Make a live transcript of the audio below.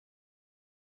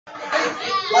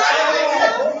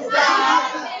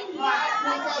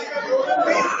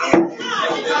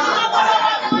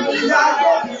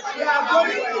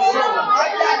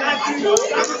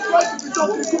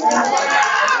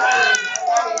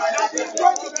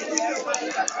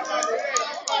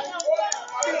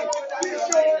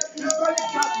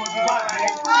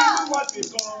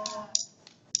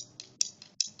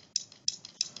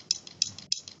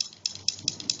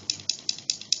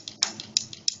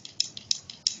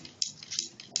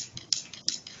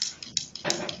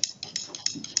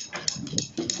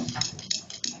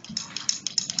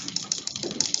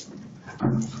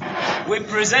We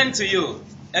present to you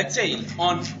a tale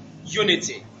on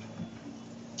unity.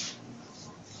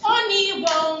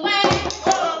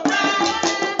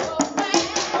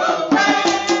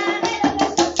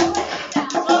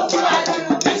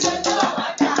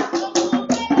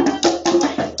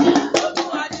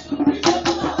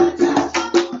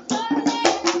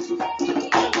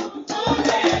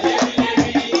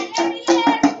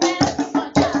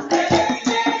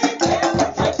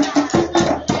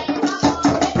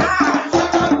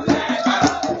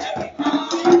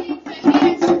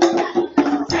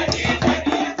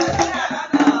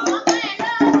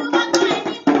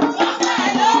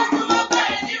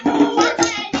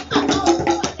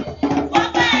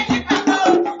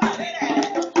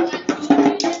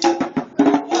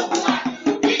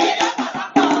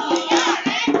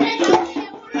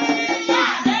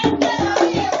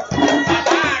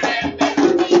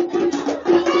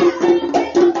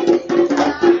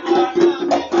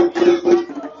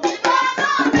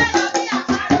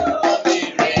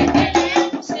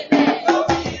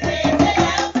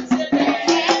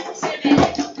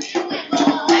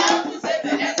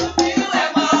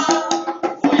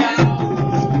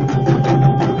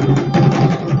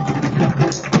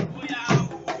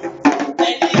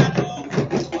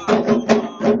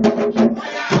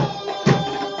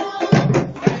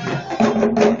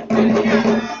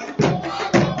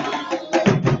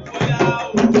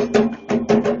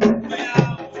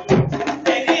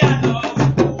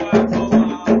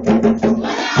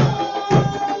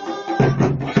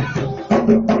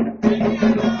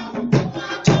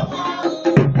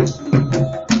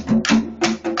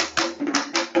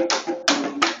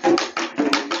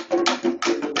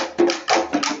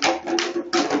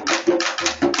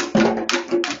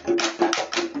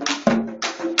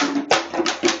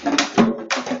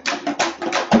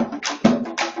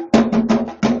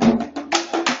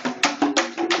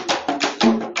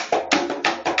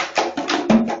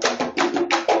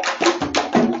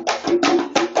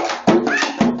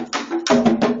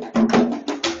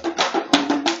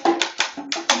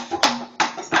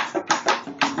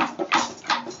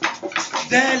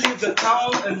 There lived a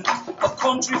town and a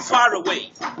country far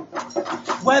away,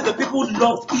 where the people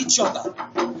loved each other.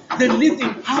 They lived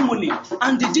in harmony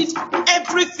and they did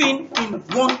everything in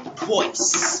one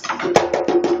voice.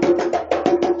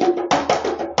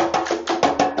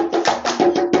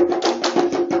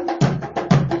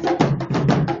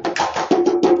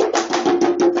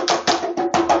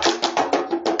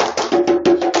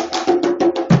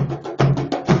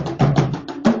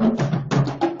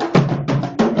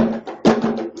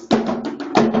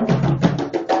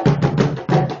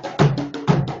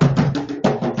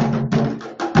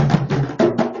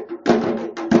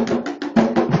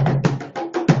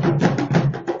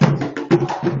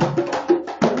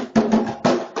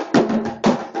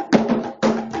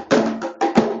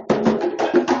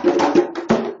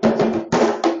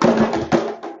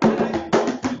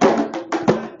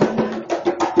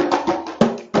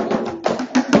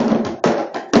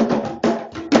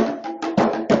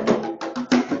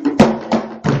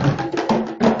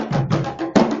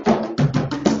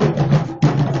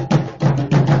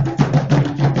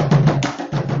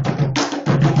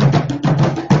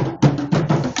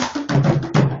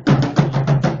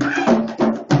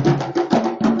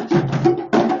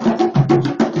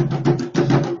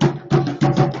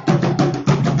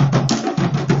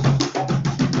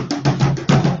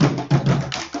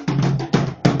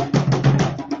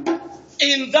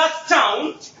 In that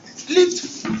town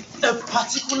lived a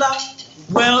particular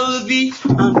wealthy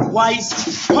and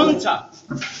wise hunter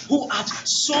who had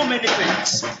so many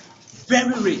friends,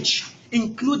 very rich,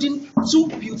 including 2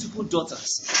 beautiful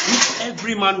daughters, which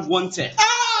every man wanted.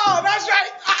 Oh, that's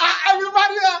right.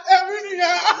 Everybody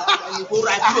here. All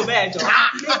right, go bed.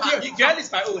 The girl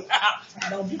is my own.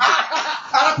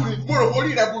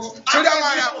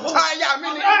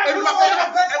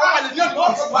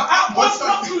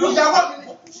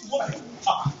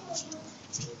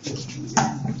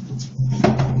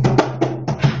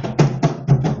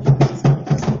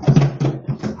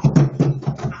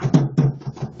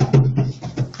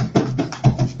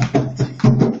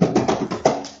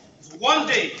 One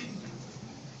day,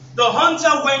 the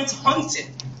hunter went hunting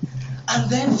And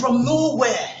then from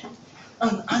nowhere,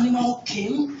 an animal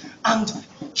came and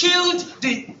killed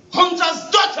the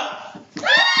hunter's daughter.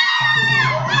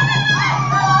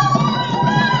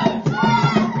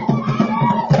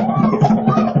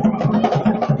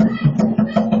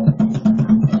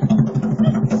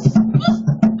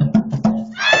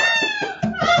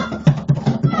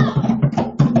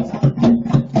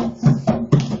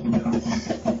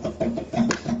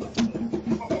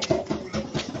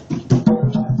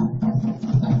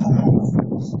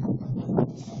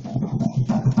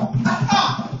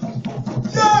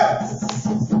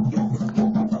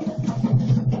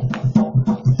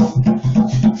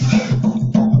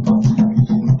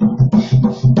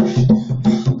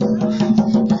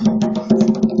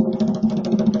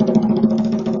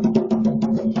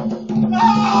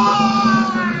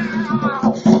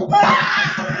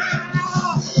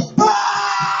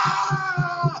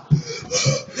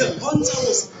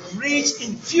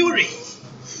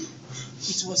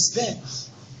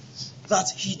 That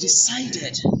he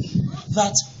decided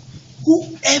that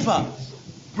whoever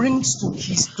brings to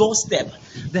his doorstep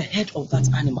the head of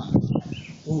that animal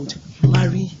would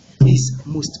marry his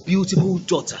most beautiful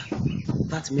daughter.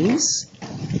 That means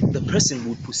the person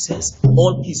would possess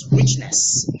all his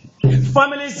richness.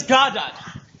 Families gathered.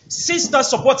 Sisters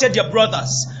supported their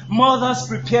brothers. Mothers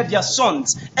prepared their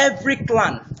sons. Every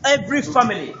clan, every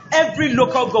family, every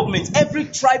local government, every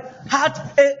tribe had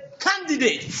a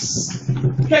candidate.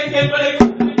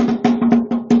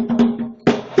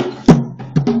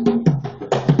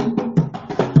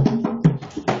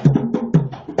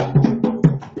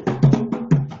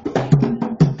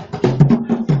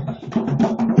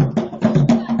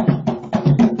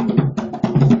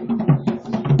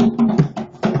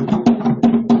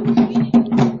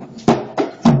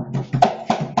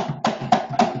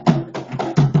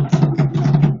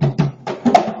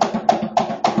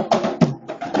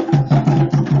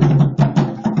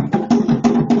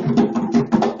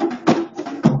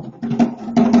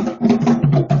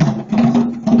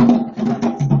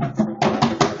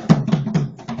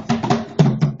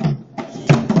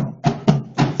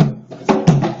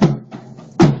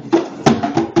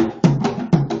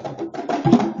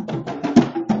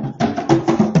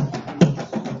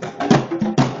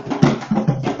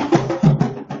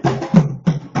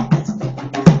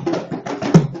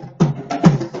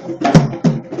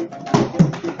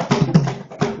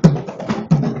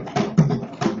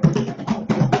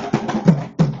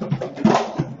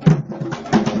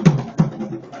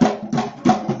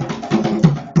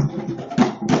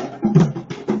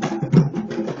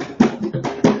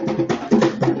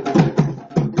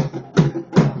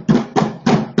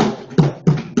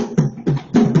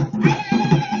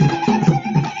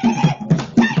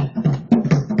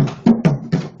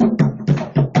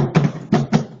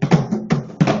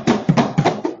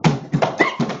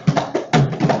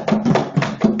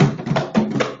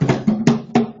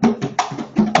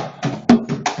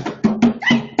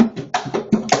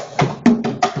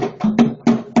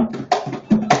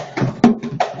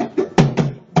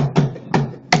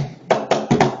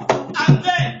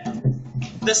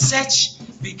 The search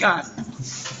began.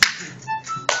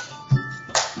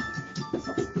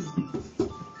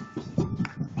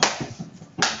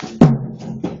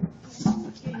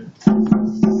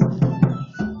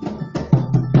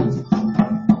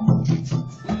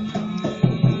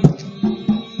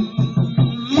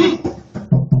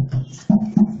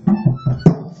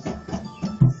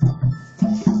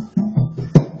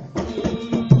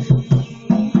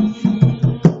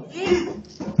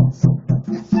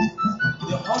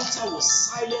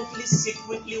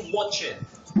 Secretly watching.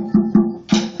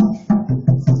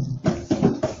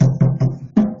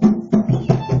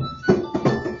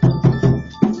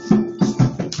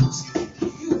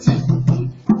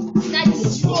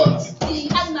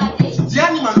 The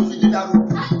animal will figure that out.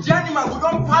 The animal will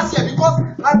don't pass here because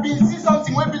I've been seeing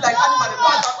something will be like animal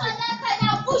pass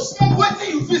up. What do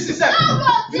you feel, sister?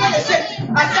 You know they say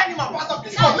I animal pass up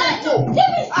this one. Let go.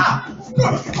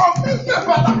 No, come,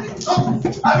 brother.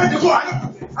 I mean to go.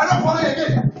 I don't follow you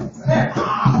again.